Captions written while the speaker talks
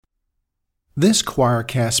This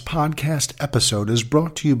Choircast podcast episode is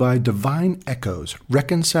brought to you by Divine Echoes,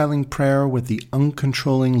 reconciling prayer with the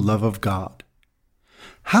uncontrolling love of God.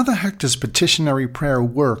 How the heck does petitionary prayer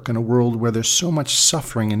work in a world where there's so much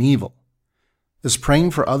suffering and evil? Is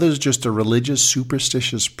praying for others just a religious,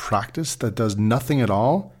 superstitious practice that does nothing at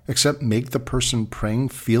all except make the person praying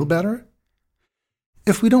feel better?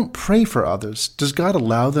 If we don't pray for others, does God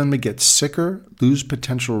allow them to get sicker, lose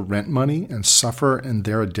potential rent money, and suffer in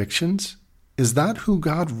their addictions? Is that who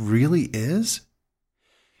God really is?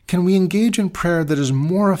 Can we engage in prayer that is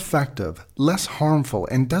more effective, less harmful,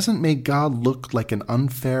 and doesn't make God look like an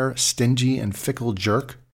unfair, stingy, and fickle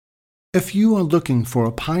jerk? If you are looking for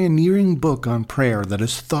a pioneering book on prayer that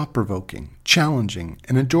is thought-provoking, challenging,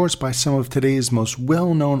 and endorsed by some of today's most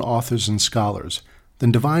well-known authors and scholars,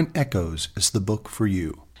 then Divine Echoes is the book for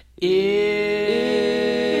you. If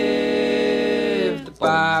the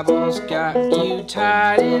Bible's got you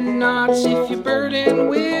tied in knots, if you're burdened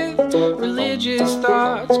with religious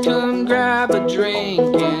thoughts, come grab a drink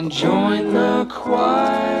and join the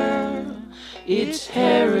choir. It's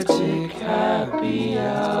Heretic Happy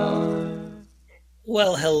Hour.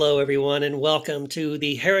 Well, hello everyone, and welcome to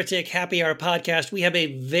the Heretic Happy Hour podcast. We have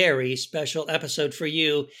a very special episode for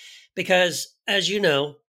you because, as you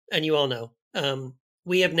know, and you all know,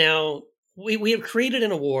 we have created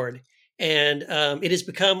an award, and it has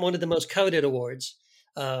become one of the most coveted awards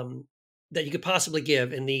that you could possibly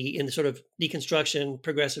give in the sort of deconstruction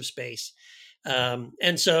progressive space.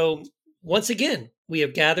 And so, once again, we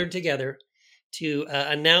have gathered together to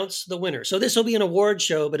announce the winner. So this will be an award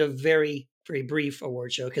show, but a very, very brief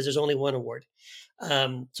award show because there's only one award.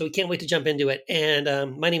 So we can't wait to jump into it.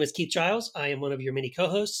 And my name is Keith Giles. I am one of your many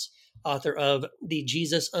co-hosts, author of the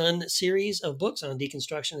Jesus Un series of books on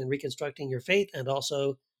deconstruction and reconstructing your faith, and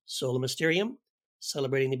also Sola Mysterium,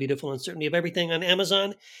 celebrating the beautiful uncertainty of everything on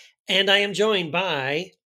Amazon. And I am joined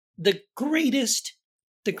by the greatest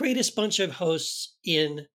bunch of hosts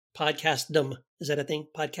in podcastdom. Is that a thing?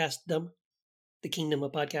 Podcastdom? The kingdom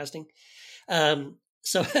of podcasting.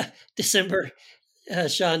 So December,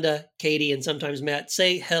 Shonda, Katie, and sometimes Matt,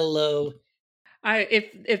 say hello.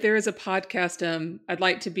 If there is a podcast, I'd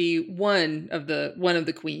like to be one of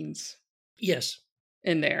the queens. Yes.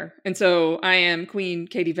 In there. And so I am Queen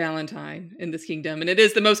Katie Valentine in this kingdom. And it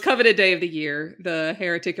is the most coveted day of the year, the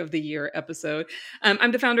Heretic of the Year episode.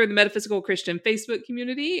 I'm the founder of the Metaphysical Christian Facebook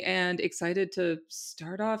community and excited to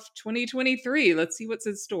start off 2023. Let's see what's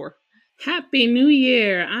in store. Happy New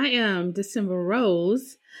Year. I am December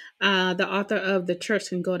Rose, the author of The Church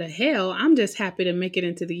Can Go to Hell. I'm just happy to make it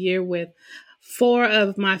into the year with 4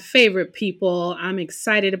 of my favorite people. I'm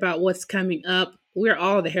excited about what's coming up. We're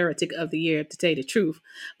all the Heretic of the Year, to tell you the truth,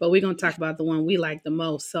 but we're going to talk about the one we like the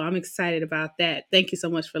most. So I'm excited about that. Thank you so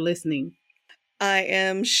much for listening. I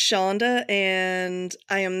am Shonda, and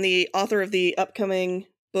I am the author of the upcoming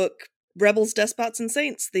book, Rebels, Despots, and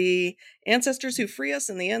Saints, the ancestors who free us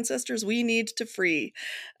and the ancestors we need to free.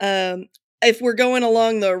 If we're going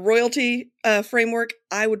along the royalty framework,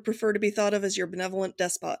 I would prefer to be thought of as your benevolent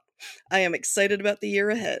despot. I am excited about the year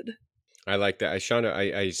ahead. I like that. Shonda,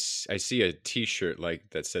 I see a T-shirt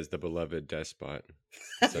like that says the beloved despot.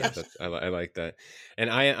 So I like that.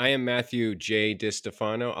 And I am Matthew J.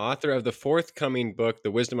 DiStefano, author of the forthcoming book,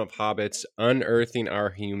 The Wisdom of Hobbits, Unearthing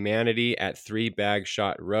Our Humanity at 3 Bag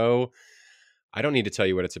Shot Row. I don't need to tell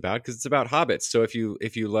you what it's about because it's about hobbits. So if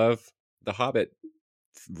you love the Hobbit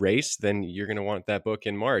race, then you're going to want that book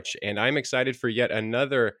in March. And I'm excited for yet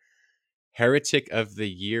another Heretic of the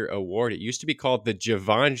Year award. It used to be called the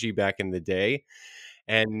Givenchy back in the day,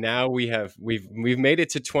 and now we've made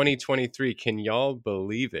it to 2023. Can y'all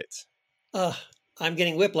believe it? I'm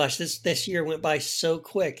getting whiplash. This year went by so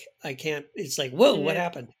quick. I can't. It's like, whoa, what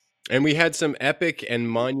happened? And we had some epic and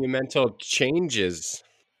monumental changes.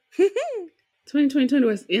 2020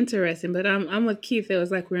 was interesting, but I'm with Keith. It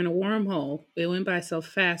was like we're in a wormhole. It went by so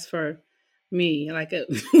fast for me. Like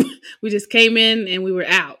we just came in and we were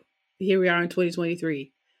out. Here we are in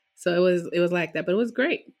 2023. So it was like that, but it was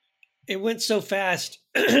great. It went so fast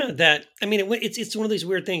that, I mean, it's one of these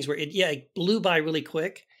weird things where it blew by really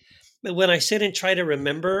quick. But when I sit and try to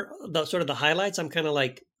remember the sort of the highlights, I'm kind of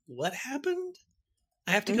like, what happened?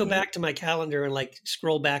 I have to go back to my calendar and like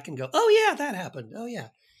scroll back and go, oh yeah, that happened. Oh yeah.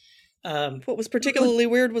 What was particularly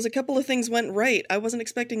weird was a couple of things went right. I wasn't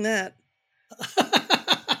expecting that.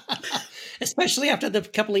 Especially after the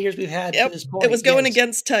couple of years we've had to this point. It was going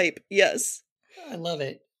against type. Yes. I love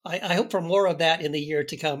it. I hope for more of that in the year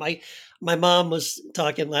to come. My mom was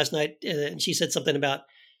talking last night and she said something about,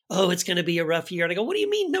 oh, it's going to be a rough year. And I go, what do you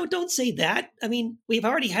mean? No, don't say that. I mean, we've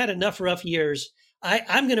already had enough rough years.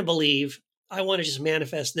 I'm going to believe I want to just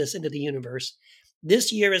manifest this into the universe.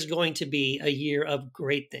 This year is going to be a year of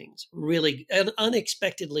great things, really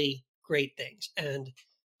unexpectedly great things. And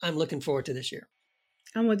I'm looking forward to this year.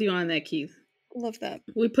 I'm with you on that, Keith. Love that.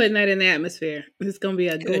 We're putting that in the atmosphere. It's going to be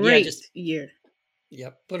a Good. great Yeah, year.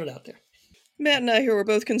 Yep, put it out there. Matt and I, who are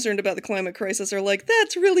both concerned about the climate crisis, are like,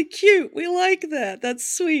 that's really cute. We like that. That's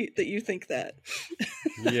sweet that you think that.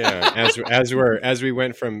 Yeah, as we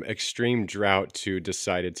went from extreme drought to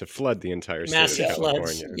decided to flood the entire state Massive of floods.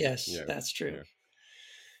 California. Yes, Yeah, that's true.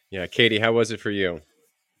 Yeah, Katie, how was it for you?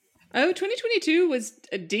 Oh, 2022 was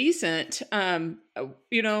decent. There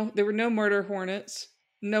were no murder hornets.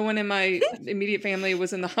 No one in my immediate family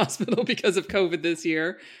was in the hospital because of COVID this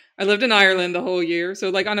year. I lived in Ireland the whole year. So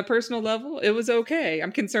like on a personal level, it was okay.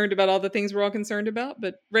 I'm concerned about all the things we're all concerned about,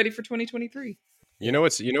 but ready for 2023. You know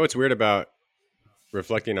what's weird about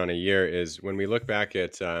reflecting on a year is when we look back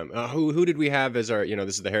at who did we have as our,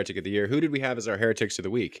 this is the heretic of the year. Who did we have as our heretics of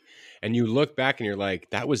the week? And you look back and you're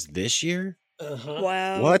like, that was this year? Uh-huh.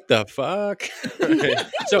 Wow. What the fuck?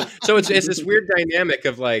 so it's this weird dynamic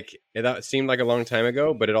of like, that seemed like a long time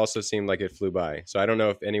ago, but it also seemed like it flew by. So I don't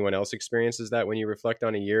know if anyone else experiences that when you reflect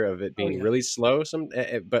on a year of it being really slow,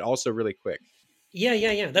 but also really quick.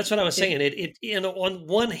 Yeah. That's what I was saying. It on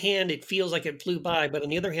one hand, it feels like it flew by, but on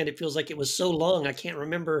the other hand, it feels like it was so long. I can't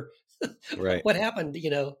remember right. what happened,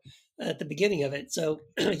 at the beginning of it. So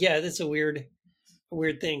yeah, that's a weird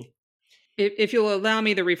thing. If you'll allow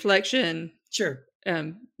me the reflection, sure.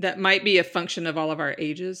 That might be a function of all of our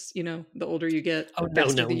ages. The older you get, the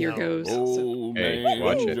faster the year goes. Hey,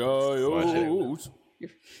 watch it.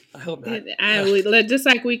 I hope not. Just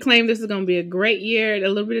like we claim this is going to be a great year a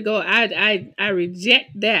little bit ago, I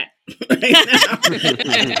reject that right now.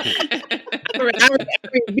 I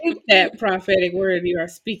rebuke that prophetic word you are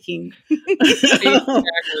speaking.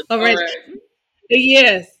 All right.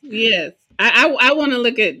 Yes. I want to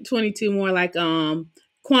look at 22 more like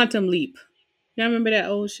Quantum Leap. Y'all remember that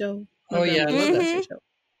old show? Oh yeah, I love that show.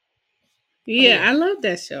 Yeah, I love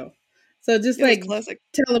that show. So just like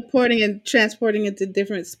teleporting and transporting into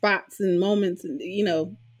different spots and moments, and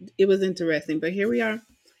it was interesting. But here we are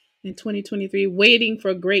in 2023, waiting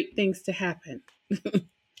for great things to happen.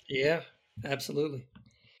 Yeah, absolutely.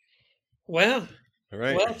 Well, all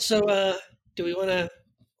right. Well, so do we want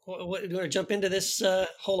to jump into this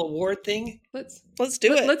whole award thing? Let's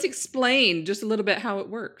do it. Let's explain just a little bit how it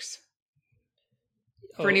works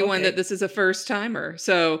for anyone that this is a first timer.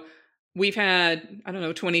 So we've had,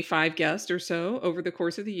 25 guests or so over the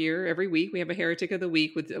course of the year. Every week we have a Heretic of the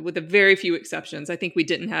Week with a very few exceptions. I think we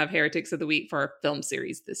didn't have Heretics of the Week for our film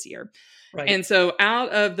series this year. Right. And so out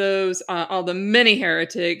of those, all the many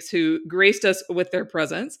heretics who graced us with their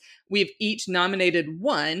presence, we've each nominated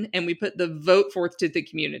one and we put the vote forth to the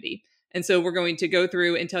community. And so we're going to go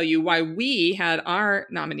through and tell you why we had our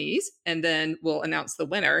nominees, and then we'll announce the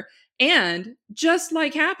winner. And just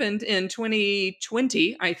like happened in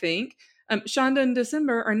 2020, I think, Shonda and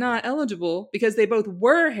December are not eligible because they both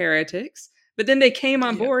were heretics, but then they came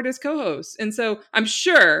on board as co-hosts. And so I'm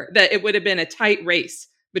sure that it would have been a tight race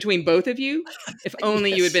between both of you if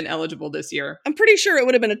only you had been eligible this year. I'm pretty sure it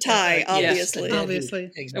would have been a tie, obviously. Yes,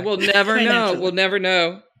 obviously. Exactly. We'll never know. We'll never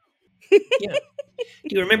know. Yeah.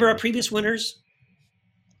 Do you remember our previous winners?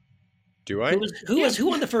 Do I? Who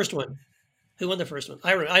won the first one? Who won the first one?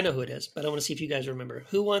 I know who it is, but I want to see if you guys remember.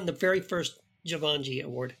 Who won the very first Givenchy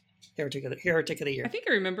Award? Heretic of the Year. I think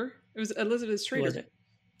I remember. It was Elizabeth Schrader. Who was it?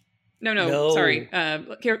 No. Sorry.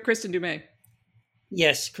 Kristen Dumais.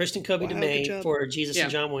 Yes, Kristen Kobe Dumais for Jesus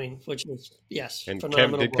and John Wayne, which was and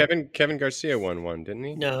phenomenal. Kevin Garcia won one, didn't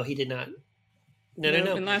he? No, he did not. No.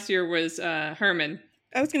 And last year was Herman.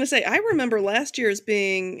 I was going to say, I remember last year's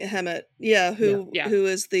being Hemet. Yeah, who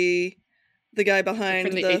is the guy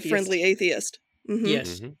behind the Friendly Atheist. Mm-hmm.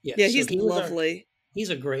 Yes. Yeah, he's lovely. He's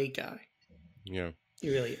a great guy. Yeah. He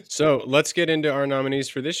really is. So let's get into our nominees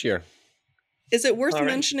for this year. Is it worth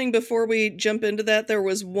mentioning before we jump into that, there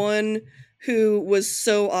was one who was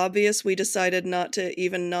so obvious we decided not to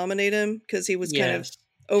even nominate him because he was kind of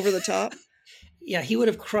over the top? Yeah, he would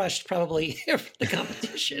have crushed probably the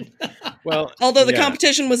competition. Well, although the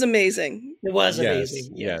competition was amazing. It was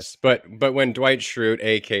amazing. Yes. But when Dwight Schrute,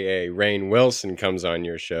 aka Rainn Wilson, comes on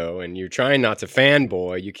your show and you're trying not to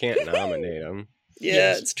fanboy, you can't nominate him.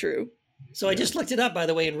 Yeah, it's true. So I just looked it up, by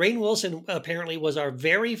the way, and Rainn Wilson apparently was our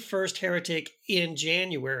very first heretic in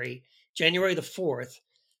January the 4th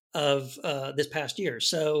of this past year.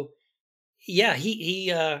 So yeah,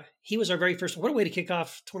 he was our very first. What a way to kick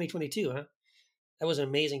off 2022, huh? That was an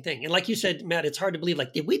amazing thing. And like you said, Matt, it's hard to believe,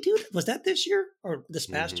 like, did we do that? Was that this year or this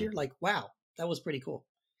past year? Like, wow, that was pretty cool.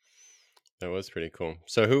 That was pretty cool.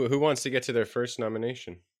 So who wants to get to their first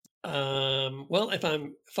nomination? Well, if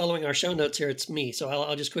I'm following our show notes here, it's me. So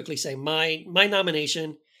I'll just quickly say my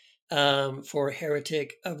nomination for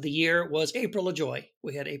Heretic of the Year was April LaJoy.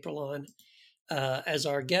 We had April on as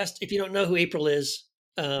our guest. If you don't know who April is,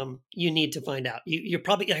 you need to find out. You're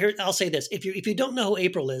probably, I'll say this: if you don't know who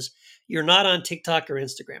April is, you're not on TikTok or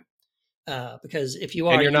Instagram. Because if you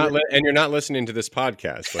are, and you're not listening to this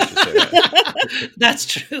podcast. Let's just say that. That's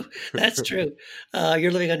true. That's true.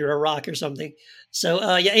 You're living under a rock or something.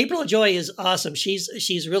 So yeah, April Joy is awesome.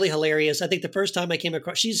 She's really hilarious. I think the first time I came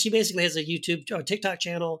across, she basically has a YouTube or TikTok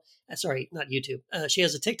channel. Sorry, not YouTube. She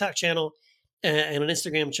has a TikTok channel and an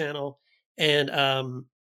Instagram channel, and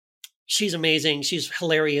she's amazing. She's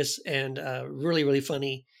hilarious and really, really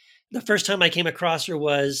funny. The first time I came across her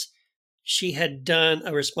was she had done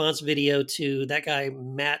a response video to that guy,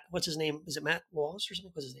 Matt. What's his name? Is it Matt Wallace or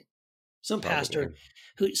something? What's his name? Some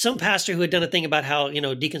pastor who had done a thing about how,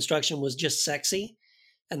 deconstruction was just sexy.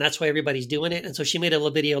 And that's why everybody's doing it. And so she made a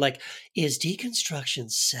little video like, is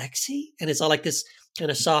deconstruction sexy? And it's all like this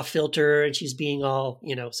kind of soft filter and she's being all,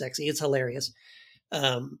 sexy. It's hilarious.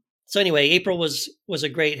 So anyway, April was a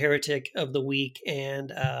great Heretic of the Week.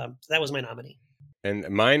 And that was my nominee. And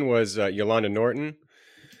mine was Yolanda Norton.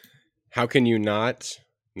 How can you not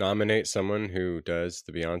nominate someone who does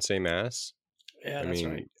the Beyonce Mass? Yeah, that's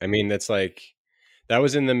right. I mean, that's like, that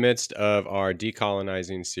was in the midst of our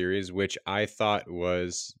decolonizing series, which I thought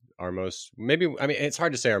was our most, it's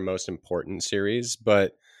hard to say our most important series,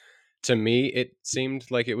 but to me, it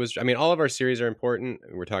seemed like it was, all of our series are important.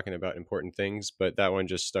 We're talking about important things, but that one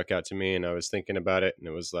just stuck out to me and I was thinking about it and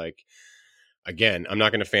it was like, again, I'm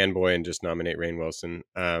not going to fanboy and just nominate Rainn Wilson.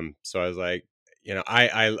 So I was like, I'm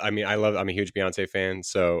a huge Beyonce fan.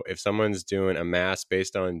 So if someone's doing a mass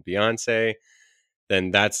based on Beyonce, then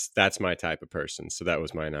that's my type of person. So that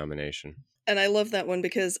was my nomination. And I love that one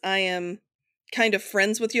because I am kind of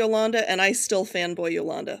friends with Yolanda and I still fanboy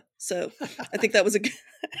Yolanda. So I think that was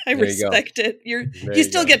I respect it. You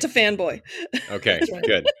still get to fanboy. Okay,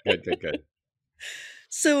 good.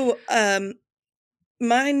 So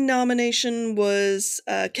my nomination was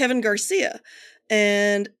Kevin Garcia.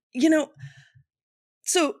 And,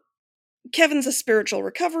 so Kevin's a spiritual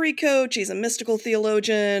recovery coach. He's a mystical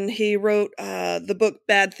theologian. He wrote the book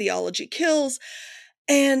Bad Theology Kills.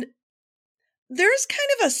 And there's kind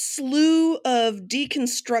of a slew of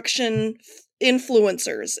deconstruction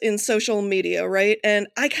influencers in social media, right? And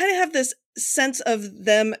I kind of have this sense of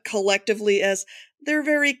them collectively as they're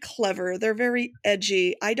very clever. They're very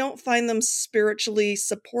edgy. I don't find them spiritually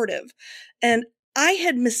supportive. And I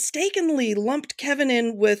had mistakenly lumped Kevin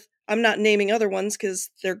in with, I'm not naming other ones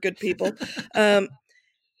because they're good people. And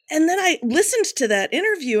then I listened to that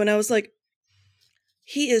interview and I was like,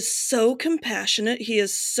 he is so compassionate. He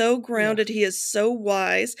is so grounded. Yeah. He is so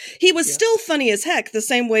wise. He was still funny as heck, the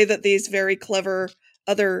same way that these very clever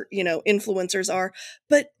other, influencers are.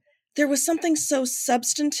 But there was something so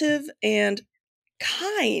substantive and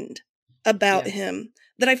kind about him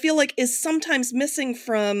that I feel like is sometimes missing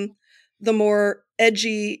from the more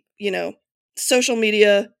edgy, social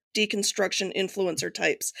media deconstruction influencer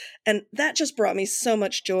types. And that just brought me so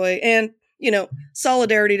much joy and,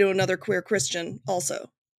 solidarity to another queer Christian also.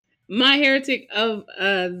 My Heretic of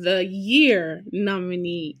the Year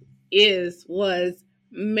nominee was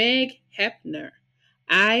Meg Hepner.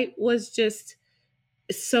 I was just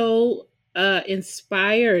so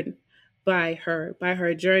inspired by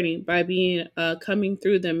her journey, by being coming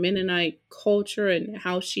through the Mennonite culture and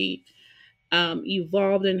how she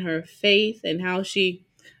evolved in her faith and how she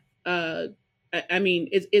to me,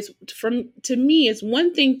 it's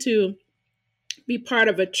one thing to be part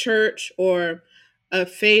of a church or a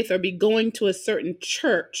faith or be going to a certain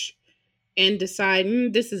church and decide,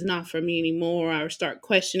 this is not for me anymore, or start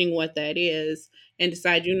questioning what that is and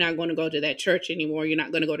decide you're not going to go to that church anymore. You're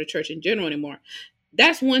not going to go to church in general anymore.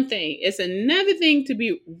 That's one thing. It's another thing to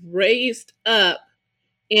be raised up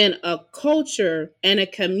in a culture and a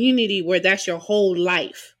community where that's your whole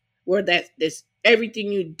life, where that's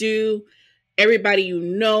everything you do, everybody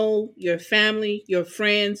your family, your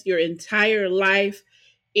friends, your entire life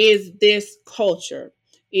is this culture,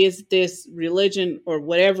 is this religion or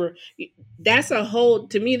whatever. That's a whole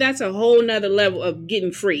nother level of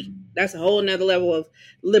getting free. That's a whole nother level of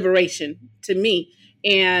liberation to me.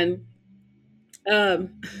 And it's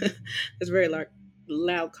a very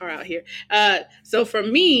loud car out here. So for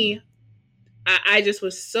me, I just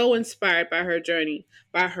was so inspired by her journey,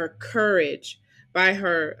 by her courage, by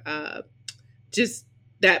her just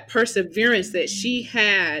that perseverance that she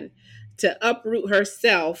had to uproot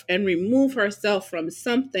herself and remove herself from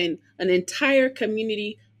something, an entire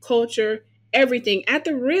community, culture, everything at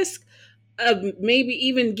the risk of maybe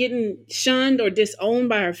even getting shunned or disowned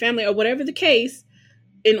by her family or whatever the case,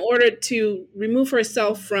 in order to remove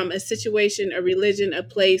herself from a situation, a religion, a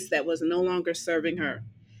place that was no longer serving her,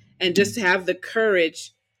 and just to have the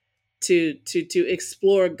courage to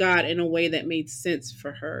explore God in a way that made sense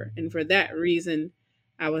for her. And for that reason,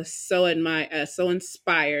 I was so so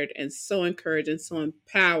inspired and so encouraged and so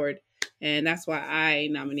empowered, and that's why I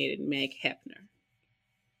nominated Meg Hepner.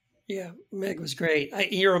 Yeah, Meg was great.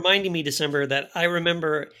 You're reminding me, December, that I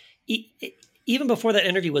remember even before that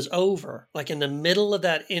interview was over, like in the middle of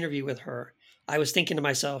that interview with her, I was thinking to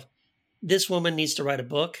myself, this woman needs to write a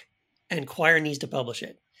book and Choir needs to publish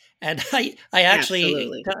it. And I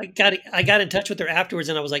actually got in touch with her afterwards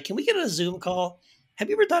and I was like, can we get a Zoom call? Have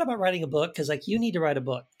you ever thought about writing a book? Because like you need to write a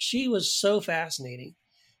book. She was so fascinating.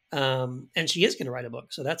 And she is going to write a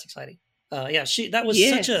book. So that's exciting. That was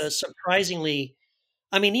such a surprisingly,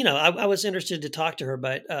 I mean, you know, I was interested to talk to her,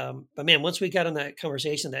 but man, once we got in that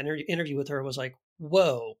conversation, that interview with her was like,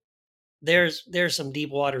 whoa, there's some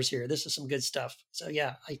deep waters here. This is some good stuff. So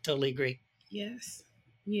yeah, I totally agree. Yes,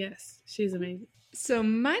 she's amazing. So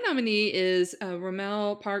my nominee is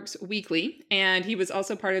Rommel Parks Weekly, and he was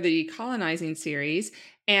also part of the Decolonizing series.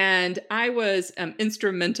 And I was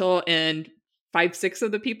instrumental in 5-6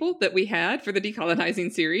 of the people that we had for the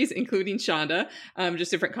Decolonizing series, including Shonda,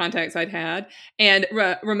 just different contacts I'd had. And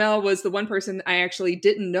Rommel was the one person I actually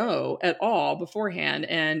didn't know at all beforehand.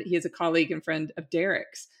 And he is a colleague and friend of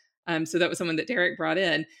Derek's. So that was someone that Derek brought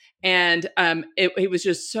in. And it was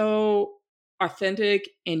just so authentic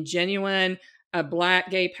and genuine. A Black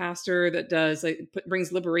gay pastor that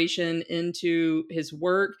brings liberation into his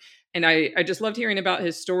work. And I just loved hearing about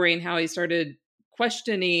his story and how he started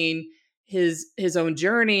questioning his own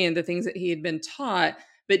journey and the things that he had been taught,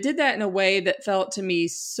 but did that in a way that felt to me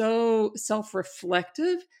so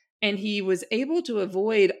self-reflective. And he was able to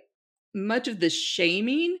avoid much of the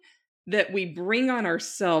shaming that we bring on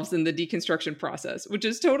ourselves in the deconstruction process, which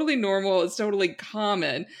is totally normal. It's totally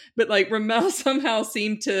common. But like Rommel somehow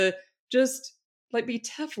seemed to just like be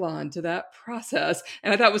Teflon to that process.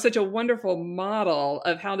 And I thought it was such a wonderful model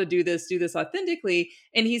of how to do this authentically.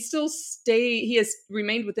 And he has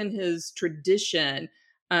remained within his tradition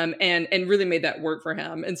and really made that work for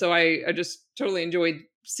him. And so I just totally enjoyed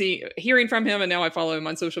hearing from him. And now I follow him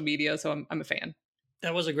on social media. So I'm a fan.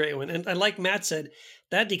 That was a great one. And like Matt said,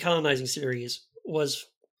 that Decolonizing series was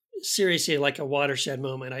seriously like a watershed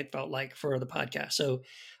moment, I felt like, for the podcast. So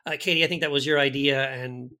Katie, I think that was your idea.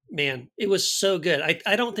 And man, it was so good.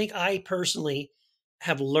 I don't think I personally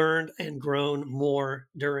have learned and grown more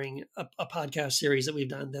during a podcast series that we've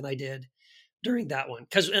done than I did during that one.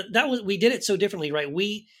 Because we did it so differently, right?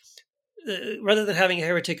 We, rather than having a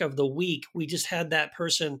Heretic of the Week, we just had that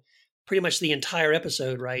person pretty much the entire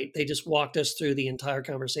episode, right? They just walked us through the entire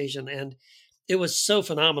conversation. And it was so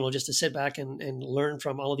phenomenal just to sit back and learn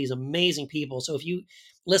from all of these amazing people. So if you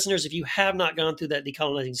have not gone through that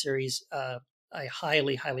Decolonizing series, I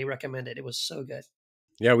highly, highly recommend it. It was so good.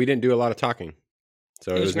 Yeah, we didn't do a lot of talking.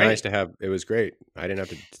 So it was great. nice to have, it was great. I didn't have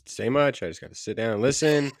to say much. I just got to sit down and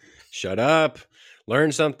listen, shut up,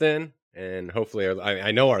 learn something. And hopefully,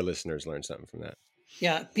 I know our listeners learned something from that.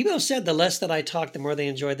 Yeah, people have said the less that I talk, the more they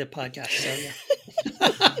enjoyed the podcast. So yeah.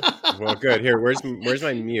 Well, good. Here, where's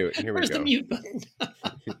my mute? Here Where's we go. the mute button?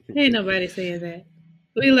 Ain't nobody saying that.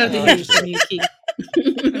 We love to hear you from you, Keith.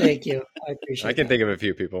 Thank you. I appreciate it. I can think of a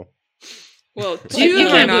few people. Well, two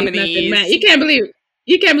of our nominees. You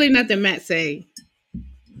can't believe nothing Matt say.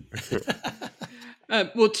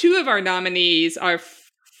 Well, two of our nominees are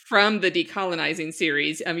from the Decolonizing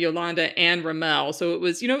series, Yolanda and Rommel. So it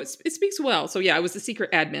was, it speaks well. So yeah, I was the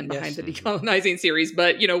secret admin behind the Decolonizing series.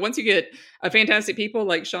 But, once you get a fantastic people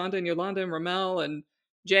like Shonda and Yolanda and Rommel and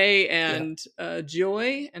Jay and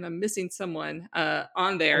Joy, and I'm missing someone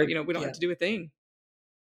on there, we don't have to do a thing.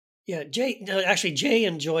 Yeah, Jay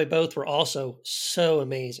and Joy both were also so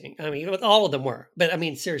amazing. I mean, all of them were. But I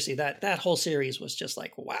mean, seriously, that whole series was just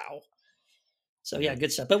like, wow. So yeah,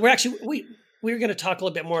 good stuff. But we're going to talk a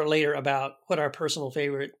little bit more later about what our personal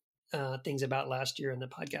favorite things about last year in the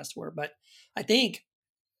podcast were. But I think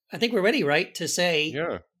we're ready, right, to say.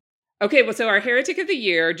 Yeah. Okay, well, so our Heretic of the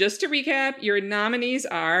Year, just to recap, your nominees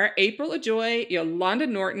are April Ajoy, Yolanda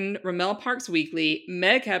Norton, Rommel Parks Weekly,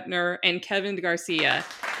 Meg Hepner, and Kevin Garcia.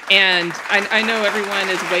 And I know everyone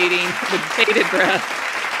is waiting with bated breath.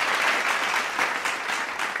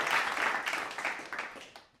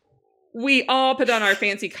 We all put on our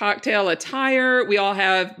fancy cocktail attire. We all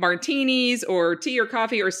have martinis or tea or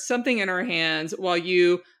coffee or something in our hands while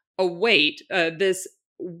you await this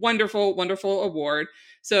wonderful, wonderful award.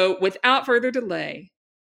 So without further delay,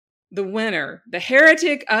 the winner, the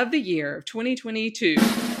Heretic of the Year of 2022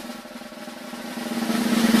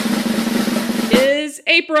 is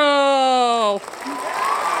April.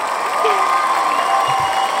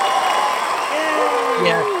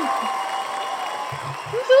 Yeah.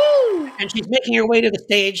 Woohoo! And she's making her way to the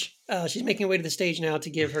stage. She's making her way to the stage now to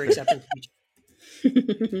give her acceptance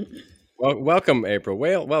speech. Well, welcome, April.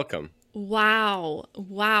 Well, welcome. Wow.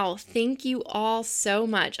 Thank you all so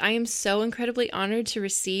much. I am so incredibly honored to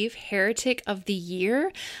receive Heretic of the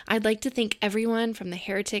Year. I'd like to thank everyone from the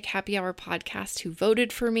Heretic Happy Hour podcast who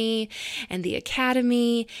voted for me, and the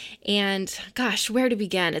Academy, and gosh, where to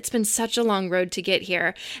begin? It's been such a long road to get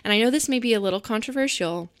here, and I know this may be a little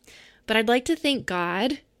controversial, but I'd like to thank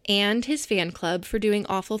God and his fan club for doing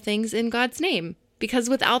awful things in God's name. Because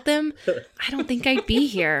without them, I don't think I'd be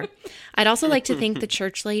here. I'd also like to thank the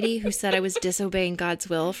church lady who said I was disobeying God's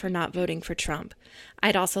will for not voting for Trump.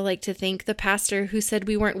 I'd also like to thank the pastor who said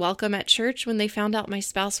we weren't welcome at church when they found out my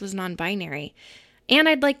spouse was non-binary. And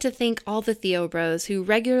I'd like to thank all the Theo bros who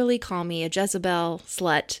regularly call me a Jezebel,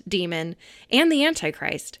 slut, demon, and the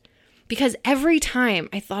Antichrist. Because every time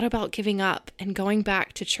I thought about giving up and going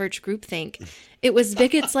back to church groupthink, it was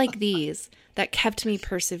bigots like these that kept me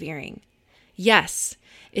persevering. Yes,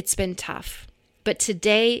 it's been tough, but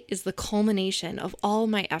today is the culmination of all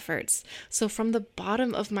my efforts. So from the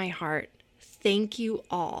bottom of my heart, thank you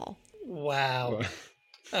all. Wow.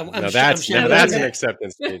 Now that's an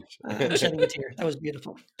acceptance speech. I'm shedding a tear. That was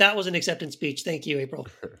beautiful. That was an acceptance speech. Thank you, April.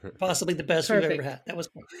 Possibly the best we've ever had. That was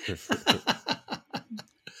great.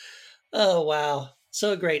 Oh, wow.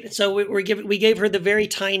 So great. So we gave her the very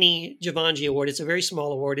tiny Givenchy Award. It's a very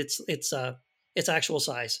small award. It's actual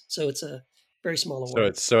size. So it's a very small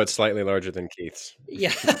award. So it's slightly larger than Keith's.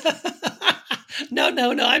 Yeah. No.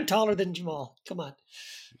 I'm taller than Jamal. Come on.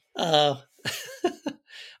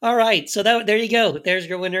 All right. So there you go. There's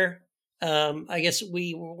your winner. I guess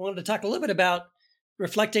we wanted to talk a little bit about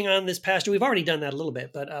reflecting on this past year. We've already done that a little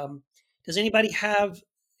bit, but does anybody have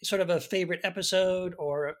sort of a favorite episode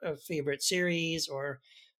or a favorite series or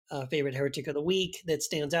a favorite Heretic of the Week that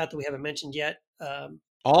stands out that we haven't mentioned yet?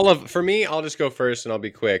 For me, I'll just go first and I'll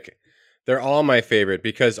be quick. They're all my favorite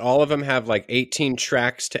because all of them have like 18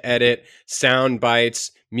 tracks to edit, sound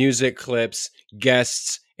bites, music clips,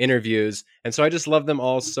 guests, interviews. And so I just love them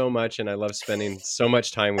all so much. And I love spending so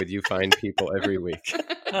much time with you fine people every week.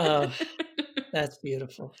 Oh, that's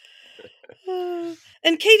beautiful.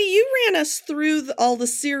 And Katie, you ran us through all the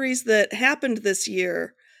series that happened this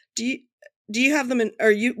year. Do you have them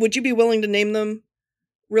would you be willing to name them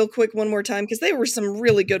real quick one more time? Because they were some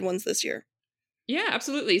really good ones this year. Yeah,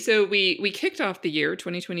 absolutely. So we kicked off the year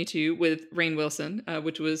 2022 with Rainn Wilson,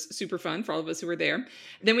 which was super fun for all of us who were there.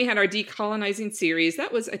 Then we had our decolonizing series.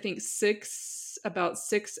 That was, I think, about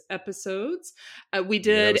six episodes. We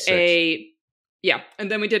did and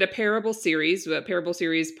then we did a Parable series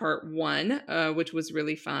part 1, which was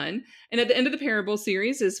really fun. And at the end of the Parable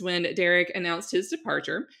series is when Derek announced his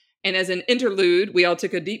departure. And as an interlude, we all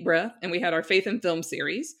took a deep breath and we had our Faith in Film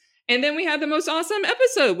series. And then we had the most awesome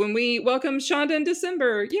episode when we welcomed Shonda in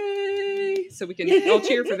December. Yay! So we can all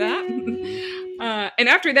cheer for that. And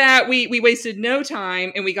after that, we wasted no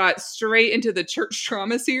time and we got straight into the church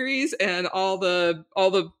trauma series and all the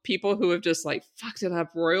people who have just like fucked it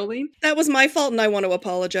up royally. That was my fault, and I want to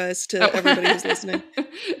apologize to everybody who's listening.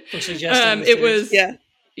 For suggesting it was yeah.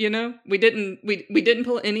 We didn't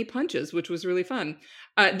pull any punches, which was really fun.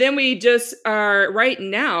 Then we just are right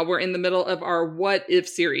now we're in the middle of our what if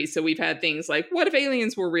series. So we've had things like, what if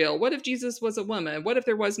aliens were real? What if Jesus was a woman? What if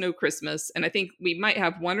there was no Christmas? And I think we might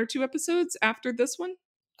have 1 or 2 episodes after this one.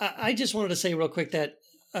 I just wanted to say real quick that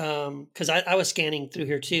because I was scanning through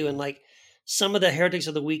here too, and like some of the Heretics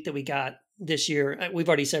of the Week that we got this year, we've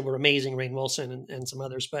already said were amazing, Rainn Wilson and some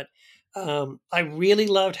others, but I really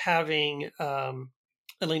loved having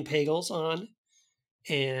Elaine Pagels on.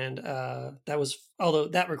 And that was, although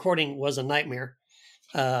that recording was a nightmare.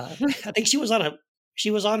 I think she was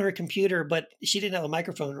on her computer, but she didn't have a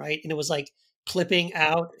microphone, right? And it was like clipping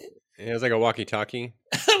out. It was like a walkie-talkie.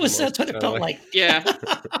 That's what it felt like. Yeah,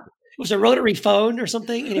 it was a rotary phone or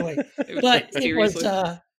something. Anyway, but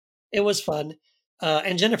it was fun.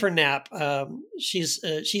 And Jennifer Knapp, she's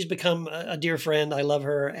become a dear friend. I love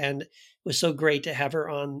her, and it was so great to have her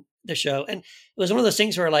on the show. And it was one of those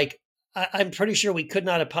things where like. I'm pretty sure we could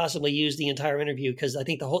not have possibly used the entire interview because I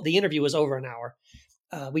think the interview was over an hour.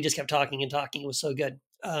 We just kept talking and talking. It was so good.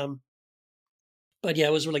 But yeah,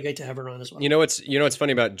 it was really great to have her on as well. You know what's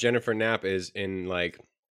funny about Jennifer Knapp is in like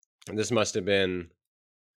this must have been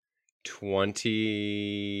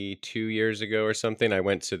 22 years ago or something. I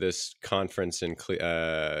went to this conference in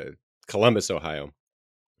Columbus, Ohio,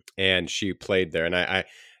 and she played there. And I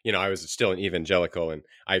I was still an evangelical, and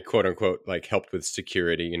I quote unquote like helped with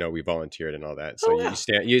security. We volunteered and all that. So Oh, wow.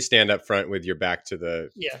 you stand up front with your back to the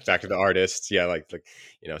Yeah. artists. Yeah, like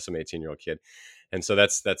some 18-year-old kid. And so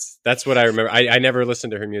that's what I remember. I never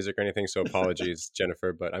listened to her music or anything, so apologies,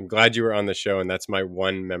 Jennifer. But I'm glad you were on the show, and that's my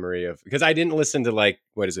one memory of, because I didn't listen to like,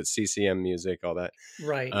 what is it, CCM music, all that.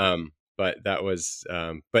 Right. But that was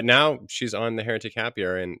but now she's on the Heretic Happy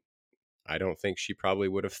Hour, and I don't think she probably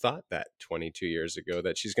would have thought that 22 years ago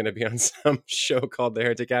that she's going to be on some show called the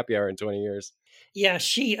Heretic Happy Hour in 20 years. Yeah,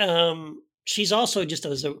 she's also, just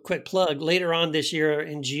as a quick plug, later on this year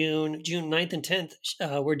in June 9th and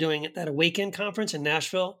 10th, we're doing that Awaken conference in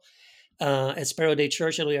Nashville at Sparrow Day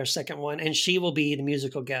Church. It'll be our second one, and she will be the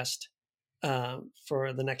musical guest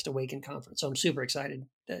for the next Awaken conference. So I'm super excited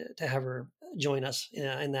to have her join us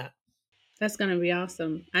in that. That's going to be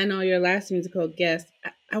awesome. I know your last musical guest.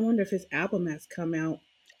 I wonder if his album has come out.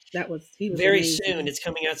 He was very amazing. soon. It's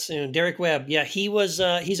coming out soon. Derek Webb. Yeah,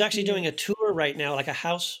 he's actually doing a tour right now, like a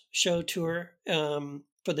house show tour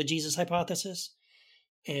for the Jesus Hypothesis.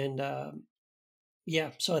 And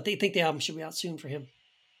so I think the album should be out soon for him.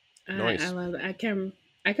 Nice. I love it. I can't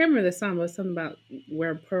remember the song, but something about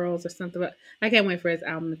Wear Pearls or something. But I can't wait for his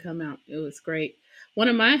album to come out. It was great. One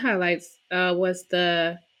of my highlights was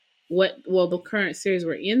the current series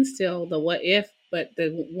we're in still, the What If, but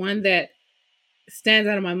the one that stands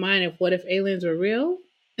out of my mind of what if aliens were real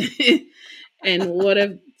and what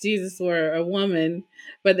if Jesus were a woman.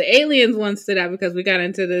 But the aliens one stood out because we got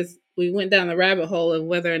into this, we went down the rabbit hole of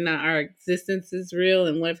whether or not our existence is real,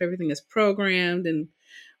 and what if everything is programmed, and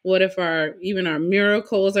what if even our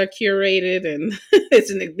miracles are curated and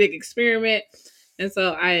it's a big experiment. And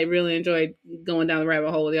so I really enjoyed going down the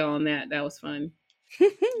rabbit hole with y'all on that. That was fun.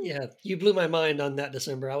 Yeah, you blew my mind on that,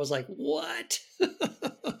 December. I was like, what?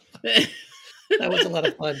 That was a lot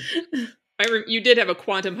of fun. You did have a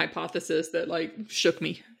quantum hypothesis that like shook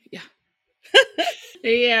me. Yeah.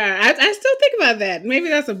 Yeah, I still think about that. Maybe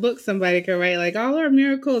that's a book somebody could write. Like, all our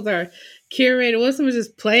miracles are curated. What if someone's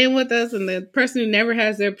just playing with us, and the person who never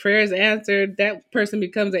has their prayers answered, that person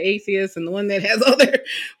becomes an atheist, and the one that has all their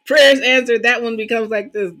prayers answered, that one becomes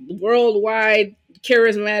like this worldwide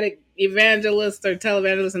charismatic evangelist or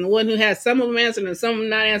televangelist, and the one who has some of them answered and some of them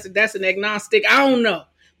not answered, that's an agnostic. I don't know.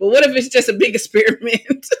 But what if it's just a big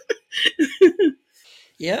experiment?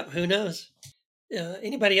 Yeah, who knows?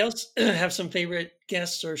 Anybody else have some favorite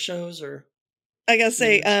guests or shows? Or I gotta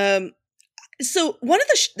say, so one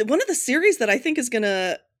of the series that I think is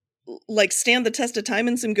gonna like stand the test of time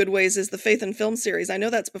in some good ways is the Faith and Film series. I know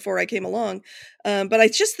that's before I came along, but I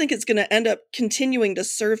just think it's gonna end up continuing to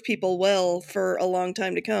serve people well for a long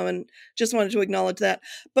time to come, and just wanted to acknowledge that.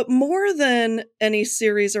 But more than any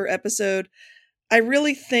series or episode, I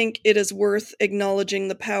really think it is worth acknowledging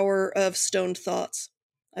the power of Stoned Thoughts.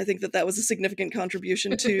 I think that was a significant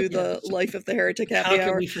contribution to the life of the Heretic Happy Hour. How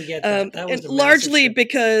can we forget that? That was and largely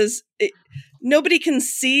because nobody can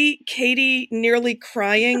see Katie nearly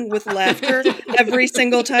crying with laughter every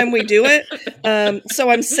single time we do it. So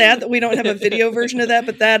I'm sad that we don't have a video version of that,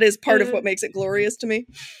 but that is part of what makes it glorious to me.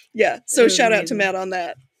 Yeah. So shout out to Matt on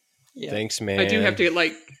that. Yeah. Thanks, man. I do have to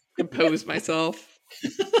like compose myself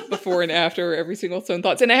before and after every single Stone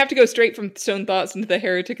Thoughts, and I have to go straight from Stone Thoughts into the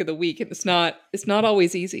Heretic of the Week, and it's not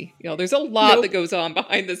always easy. There's a lot that goes on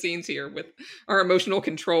behind the scenes here with our emotional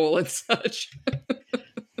control and such.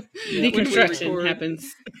 Deconstruction happens.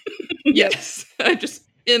 Yes, just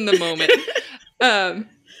in the moment.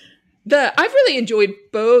 I've really enjoyed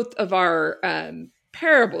both of our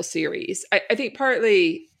parable series. I think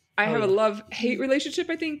partly I have a love-hate relationship,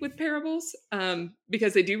 I think, with parables,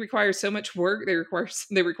 because they do require so much work. They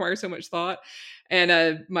require so much thought.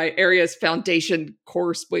 And my area's foundation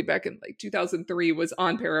course way back in like 2003 was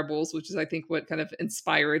on parables, which is, I think, what kind of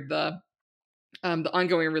inspired the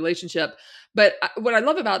ongoing relationship. But what I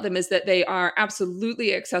love about them is that they are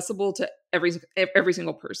absolutely accessible to every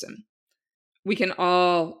single person. We can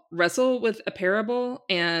all wrestle with a parable,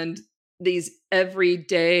 and these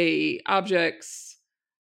everyday objects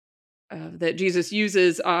that Jesus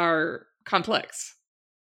uses are complex.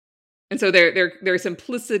 And so their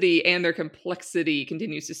simplicity and their complexity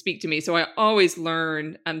continues to speak to me. So I always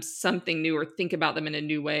learn something new or think about them in a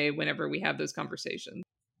new way whenever we have those conversations.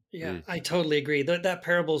 Yeah, I totally agree.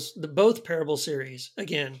 Both parable series,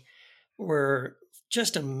 again, were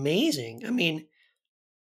just amazing. I mean,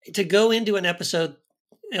 to go into an episode,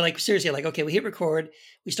 and like seriously, like, okay, we hit record,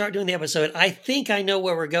 we start doing the episode. I think I know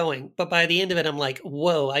where we're going, but by the end of it, I'm like,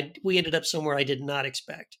 whoa, we ended up somewhere I did not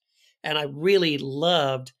expect. And I really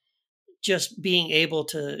loved just being able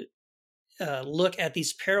to look at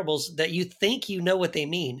these parables that you think you know what they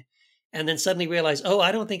mean, and then suddenly realize, oh,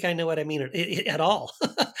 I don't think I know what I mean at all.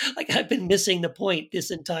 Like I've been missing the point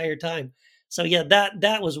this entire time. So yeah,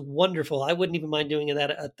 that was wonderful. I wouldn't even mind doing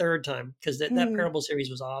that a third time, because that parable series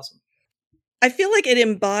was awesome. I feel like it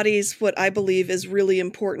embodies what I believe is really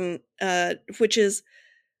important, which is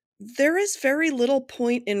there is very little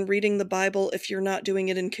point in reading the Bible if you're not doing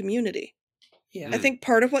it in community. Yeah. I think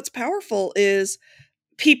part of what's powerful is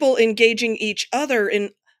people engaging each other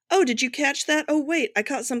in, oh, did you catch that? Oh, wait, I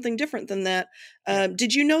caught something different than that.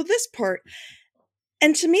 Did you know this part?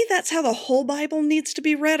 And to me, that's how the whole Bible needs to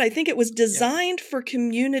be read. I think it was designed for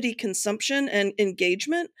community consumption and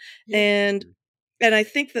engagement. Yeah. And I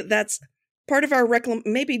think that's part of our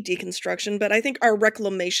maybe deconstruction, but I think our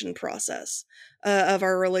reclamation process of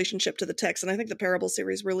our relationship to the text. And I think the parable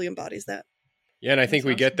series really embodies that. Yeah, and I think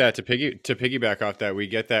we get that to piggyback off that. We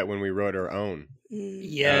get that when we wrote our own.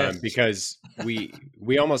 Yes. Because we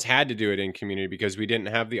almost had to do it in community because we didn't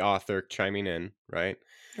have the author chiming in, right?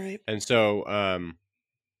 Right. And so,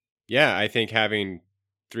 yeah, I think having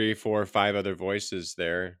 3, 4, 5 other voices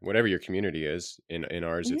there, whatever your community is, in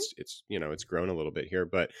ours, it's it's grown a little bit here,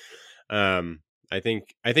 but I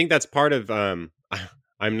think that's part of I'm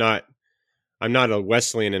not a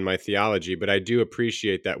Wesleyan in my theology, but I do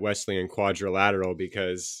appreciate that Wesleyan quadrilateral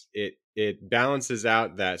because it balances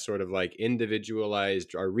out that sort of like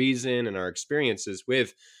individualized our reason and our experiences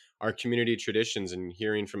with our community traditions and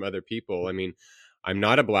hearing from other people. I mean, I'm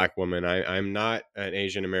not a Black woman. I'm not an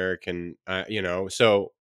Asian American,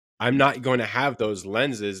 so I'm not going to have those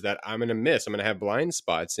lenses that I'm going to miss. I'm going to have blind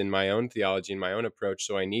spots in my own theology and my own approach.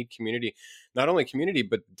 So I need community, not only community,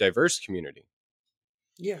 but diverse community.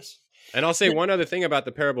 Yes. And I'll say one other thing about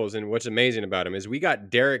the parables, and what's amazing about them is we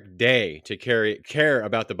got Derek Day to care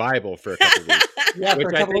about the Bible for a couple of weeks,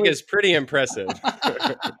 which I think is pretty impressive.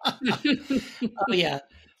 Oh yeah.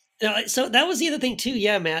 So that was the other thing too.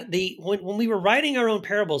 Yeah, Matt, when we were writing our own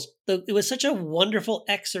parables, it was such a wonderful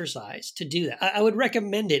exercise to do that. I would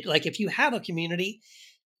recommend it. Like if you have a community,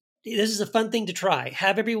 this is a fun thing to try.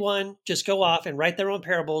 Have everyone just go off and write their own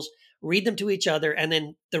parables, read them to each other, and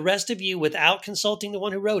then the rest of you, without consulting the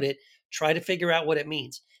one who wrote it, try to figure out what it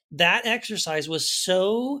means. That exercise was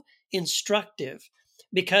so instructive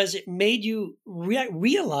because it made you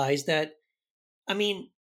realize that, I mean,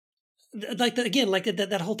 like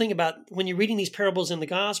that whole thing about when you're reading these parables in the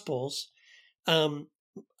Gospels, again,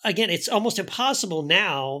 it's almost impossible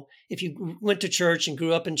now if you went to church and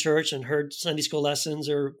grew up in church and heard Sunday school lessons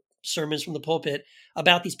or sermons from the pulpit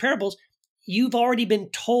about these parables. You've already been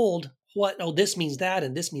told this means that,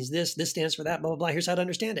 and this means this stands for that, blah, blah, blah. Here's how to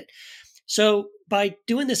understand it. So by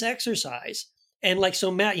doing this exercise, and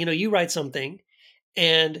so Matt, you write something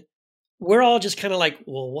and we're all just kind of like,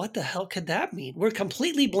 well, what the hell could that mean? We're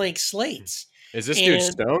completely blank slates. Is this dude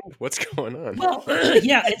stoned? What's going on? Well,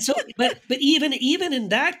 yeah. And so, but even in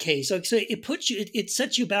that case, so it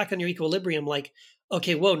sets you back on your equilibrium. Like,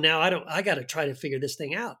 okay, whoa, now I got to try to figure this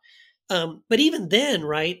thing out. But even then,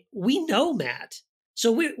 right, we know Matt.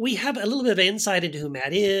 So we have a little bit of insight into who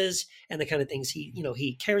Matt is and the kind of things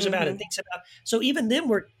he cares about and thinks about. So even then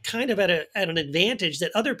we're kind of at an advantage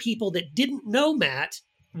that other people that didn't know Matt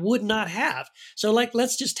would not have. So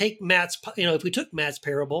let's just take Matt's, if we took Matt's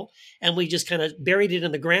parable and we just kind of buried it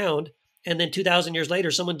in the ground, and then 2,000 years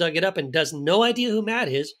later, someone dug it up and does no idea who Matt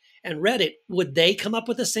is and read it, would they come up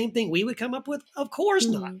with the same thing we would come up with? Of course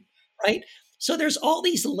not. Right. So there's all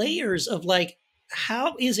these layers of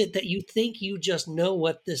how is it that you think you just know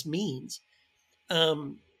what this means?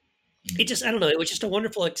 It just, I don't know. It was just a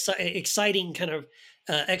wonderful, exciting kind of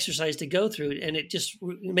exercise to go through. And it just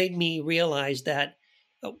made me realize that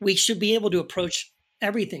we should be able to approach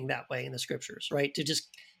everything that way in the scriptures, right? To just,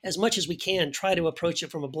 as much as we can, try to approach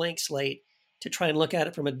it from a blank slate, to try and look at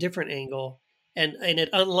it from a different angle. And it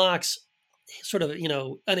unlocks sort of,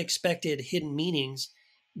 unexpected hidden meanings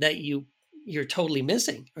that you're totally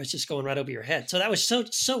missing, or it's just going right over your head. So that was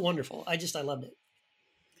so wonderful. I loved it.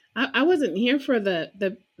 I wasn't here for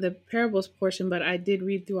the parables portion, but I did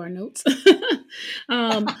read through our notes.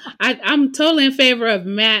 I'm totally in favor of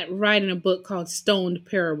Matt writing a book called Stoned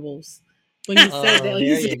Parables. When you said that,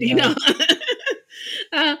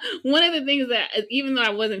 one of the things that, even though I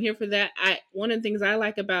wasn't here for that, one of the things I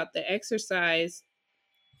like about the exercise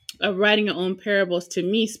of writing your own parables, to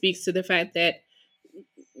me, speaks to the fact that,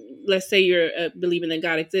 let's say you're believing that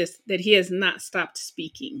God exists, that He has not stopped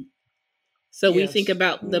speaking. So we think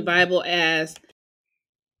about the Bible as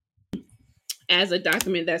a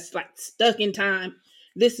document that's stuck in time.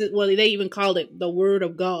 This is, they even called it the Word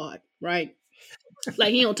of God, right?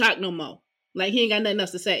 He don't talk no more. He ain't got nothing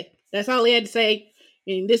else to say. That's all he had to say.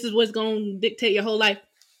 And this is what's going to dictate your whole life.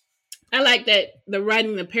 I like that the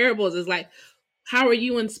writing the parables is like, how are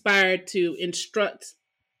you inspired to instruct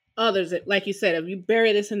others? Like you said, if you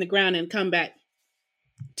bury this in the ground and come back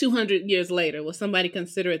 200 years later, will somebody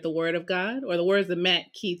consider it the word of God or the words of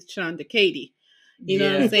Matt, Keith, Shonda, Katie? You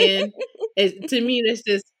know what I'm saying? To me, it's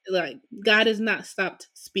just like God has not stopped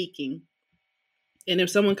speaking. And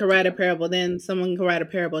if someone can write a parable, then someone can write a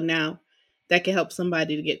parable now that can help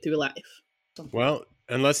somebody to get through life. Well,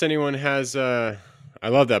 unless anyone has, I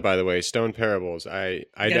love that, by the way, stone parables. I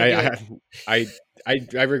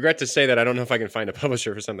regret to say that I don't know if I can find a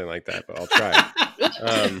publisher for something like that, but I'll try.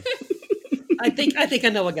 I think I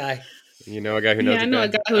know a guy. You know a guy who knows I know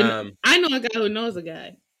a guy who knows a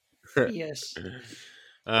guy. Yes.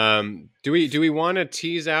 Do we want to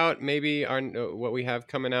tease out maybe what we have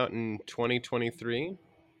coming out in 2023?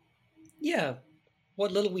 Yeah.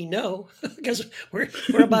 What little we know, because we're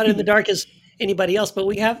about in the dark as anybody else, but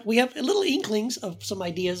we have little inklings of some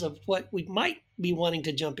ideas of what we might be wanting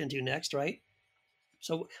to jump into next, right?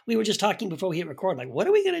 So we were just talking before we hit record, like, what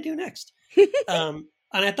are we going to do next?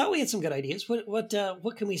 And I thought we had some good ideas. What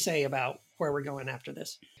can we say about where we're going after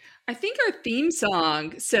this? I think our theme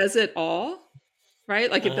song says it all, right?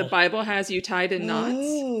 Like if the Bible has you tied in knots.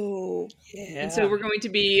 Oh, Yeah. And so we're going to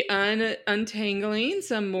be untangling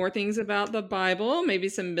some more things about the Bible, maybe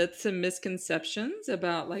some myths and misconceptions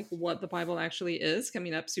about like what the Bible actually is,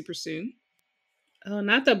 coming up super soon. Oh,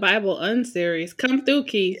 not the Bible series. Come through,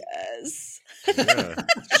 Keith. yes. Yeah.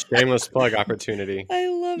 Shameless plug opportunity. I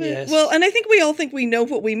love it. Yes. Well, and I think we all think we know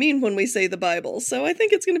what we mean when we say the Bible. So I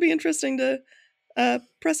think it's going to be interesting to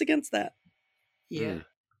press against that. Yeah.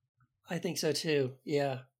 I think so too.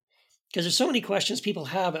 Yeah. Because there's so many questions people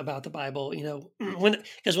have about the Bible, you know, when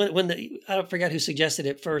I forgot who suggested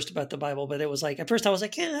it first about the Bible, but it was like, at first I was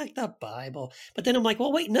like, yeah, the Bible. But then I'm like,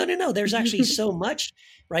 well, wait, no. There's actually so much,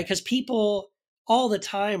 right? Because people all the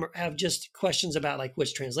time have just questions about like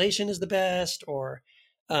which translation is the best, or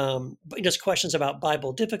just questions about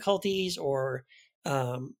Bible difficulties or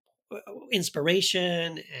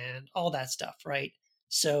inspiration and all that stuff, right?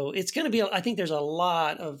 So it's going to be, I think there's a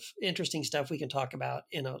lot of interesting stuff we can talk about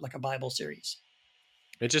in a Bible series.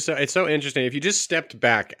 It's so interesting. If you just stepped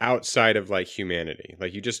back outside of like humanity,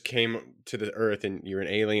 like you just came to the earth and you're an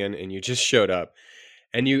alien and you just showed up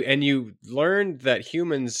and you learned that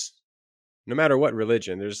humans, no matter what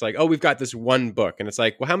religion, there's like, oh, we've got this one book. And it's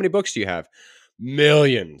like, well, how many books do you have?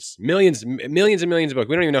 Millions and millions of books.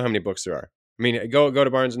 We don't even know how many books there are. I mean, go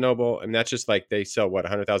to Barnes & Noble, and that's just like, they sell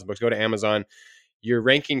 100,000 books. Go to Amazon. You're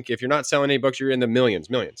ranking, if you're not selling any books, you're in the millions.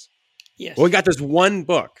 Yes. Well, we got this one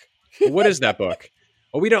book. Well, what is that book?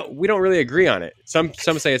 Well, we don't really agree on it. Some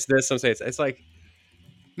say it's this, some say it's like,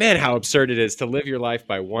 man, how absurd it is to live your life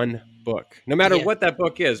by one book. No matter what that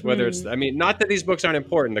book is, whether it's, I mean, not that these books aren't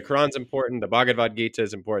important. The Quran's important, the Bhagavad Gita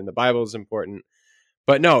is important, the Bible is important.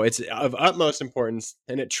 But no, it's of utmost importance,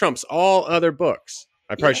 and it trumps all other books.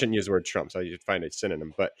 I probably shouldn't use the word trumps. I should find a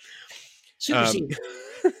synonym, but Supersede.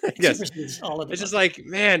 yes. Supersedes all of the It's just books. like,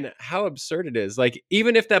 man, how absurd it is. Like,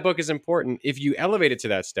 even if that book is important, if you elevate it to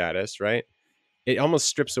that status, right, it almost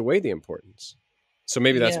strips away the importance. So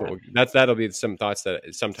maybe that's that'll be some thoughts that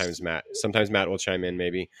sometimes Matt will chime in,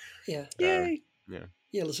 maybe. Yeah. Yay.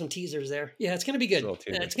 Yeah, some teasers there. Yeah, it's going to be good. Little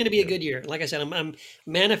teasers. It's going to be a good year. Like I said, I'm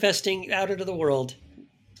manifesting out into the world.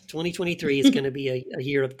 2023 is going to be a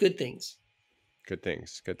year of good things. Good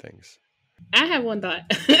things. I have one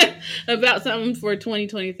thought about something for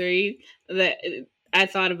 2023 that I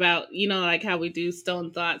thought about, you know, like how we do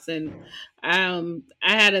stone thoughts. And I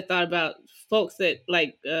had a thought about folks that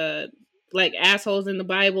like assholes in the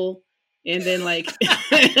Bible, and then like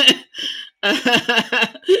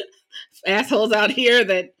assholes out here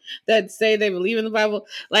that say they believe in the Bible,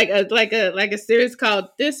 like a series called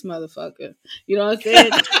This Motherfucker. You know what I'm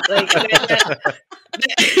saying? Like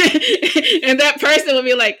and that person would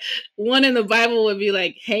be like, one in the Bible would be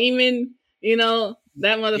like Haman, you know,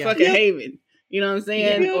 that motherfucker Haman. You know what I'm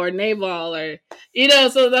saying? Yeah. Or Nabal, or, you know,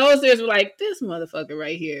 so the whole series were like, this motherfucker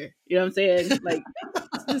right here. You know what I'm saying? Like,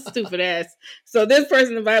 this stupid ass. So this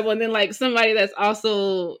person in the Bible, and then like somebody that's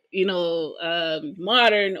also, you know,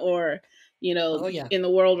 modern, or, you know, in the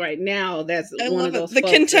world right now, that's one of those the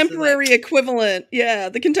contemporary equivalent. Yeah,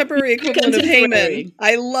 the contemporary equivalent of Haman.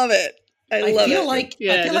 I love it. I feel like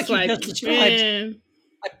you've just described,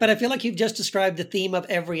 but I feel like you've just described the theme of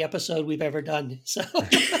every episode we've ever done. So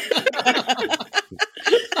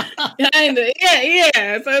kinda,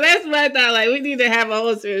 yeah. So that's what I thought. Like, we need to have a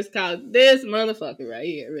whole series called This Motherfucker right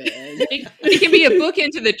here, man. It can be a book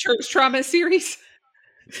into the church trauma series.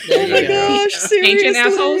 There Oh you my go. gosh, seriously. Ancient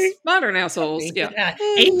assholes, modern assholes. Ancient, Yeah.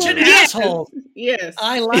 ancient Yes. assholes. Yes.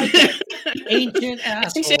 I like it. Ancient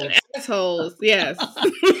assholes. Ancient assholes. Yes.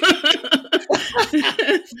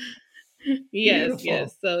 Yes, Beautiful.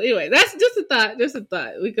 yes. So anyway, that's just a thought. Just a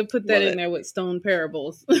thought. We could put that Love in it. there with stone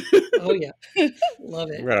parables. Oh yeah, love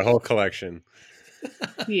We it. got a whole collection.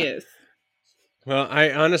 Yes. Well,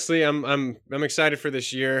 I honestly, I'm excited for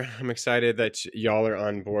this year. I'm excited that y'all are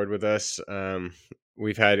on board with us.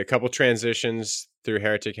 We've had a couple transitions through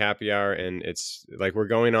Heretic Happy Hour, and it's like we're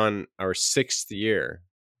going on our 6th year.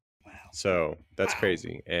 Wow! So that's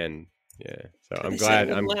crazy, and yeah. So I'm They glad. said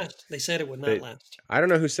it wouldn't last. They said it would not last. I don't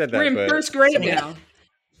know who said that, We're in but first grade someone- now.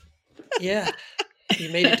 Yeah, you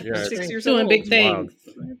made it to Yeah, first 6 grade. years Doing old. big Wow. things.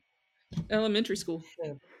 Elementary school.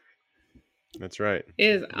 That's right. It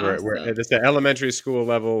is awesome. We're it's an elementary school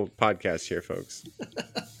level podcast here, folks,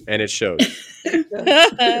 and it shows.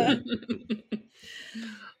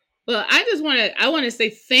 Well, I want to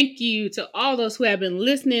say thank you to all those who have been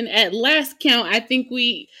listening. At last count, I think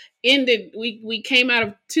we came out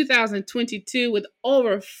of 2022 with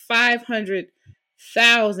over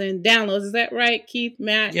 500,000 downloads. Is that right, Keith,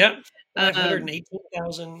 Matt? Yep,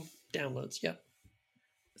 518,000 downloads. Yep.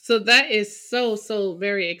 So that is so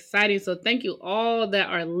very exciting. So thank you all that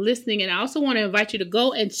are listening. And I also want to invite you to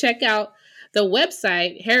go and check out the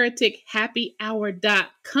website,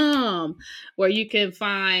 heretichappyhour.com, where you can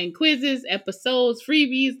find quizzes, episodes,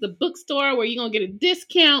 freebies, the bookstore where you're going to get a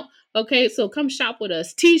discount. Okay, so come shop with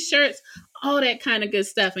us. T-shirts, all that kind of good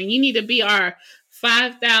stuff. And you need to be our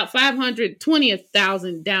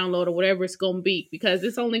 520,000 download or whatever it's going to be, because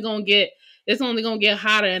it's only going to get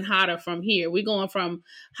hotter and hotter from here. We're going from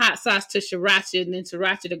hot sauce to sriracha, and then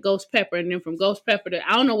sriracha to ghost pepper, and then from ghost pepper to,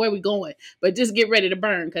 I don't know where we're going, but just get ready to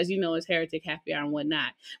burn, because it's Heretic Happy Hour and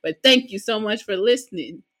whatnot. But thank you so much for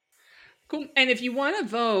listening. Cool. And if you want to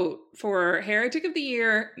vote for Heretic of the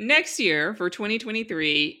Year next year for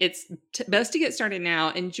 2023, it's best to get started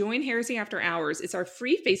now and join Heresy After Hours. It's our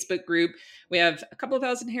free Facebook group. We have a couple of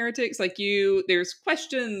thousand heretics like you. There's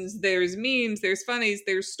questions, there's memes, there's funnies,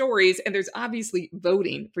 there's stories, and there's obviously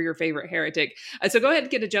voting for your favorite heretic. So go ahead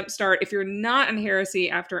and get a jump start. If you're not on Heresy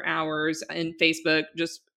After Hours in Facebook,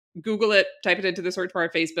 just Google it, type it into the search bar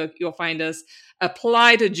of Facebook. You'll find us.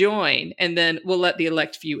 Apply to join, and then we'll let the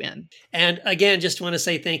elect few in. And again, just want to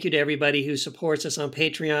say thank you to everybody who supports us on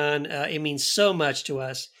Patreon. It means so much to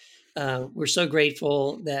us. We're so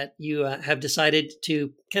grateful that you have decided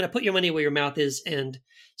to kind of put your money where your mouth is and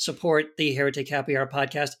support the Heretic Happy Hour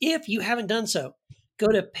podcast. If you haven't done so, go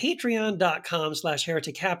to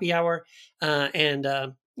patreon.com/Heretic Happy Hour.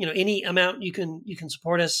 Any amount you can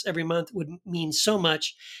support us every month would mean so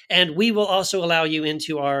much. And we will also allow you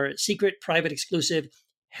into our secret, private, exclusive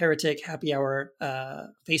Heretic Happy Hour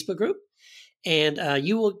Facebook group. And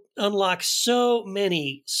you will unlock so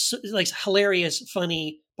many hilarious,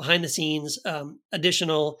 funny, behind the scenes,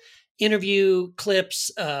 additional interview clips.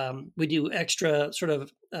 We do extra sort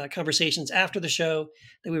of conversations after the show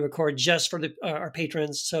that we record just for our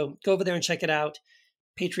patrons. So go over there and check it out.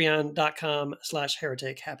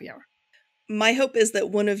 Patreon.com/Heretic Happy Hour. My hope is that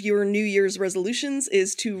one of your New Year's resolutions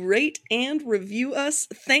is to rate and review us.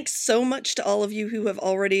 Thanks so much to all of you who have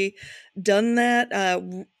already done that.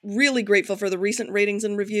 Really grateful for the recent ratings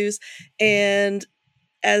and reviews. And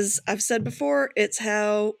as I've said before, it's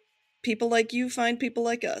how people like you find people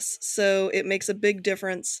like us. So it makes a big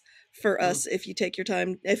difference for us if you take some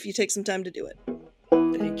time to do it.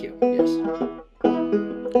 Thank you. Yes.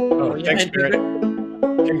 Oh, thanks, Barrett.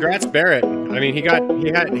 Congrats, Barrett. I mean, he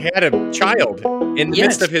had a child in the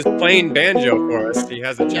midst of his playing banjo for us. He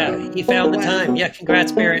has a child. Yeah, he found the time. Yeah,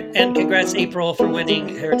 congrats, Barrett. And congrats, April, for winning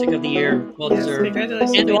Heretic of the Year. Well deserved.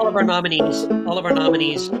 Congratulations. And to all of our nominees.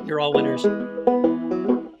 You're all winners.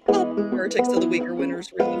 Heretics of the Week are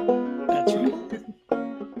winners, really.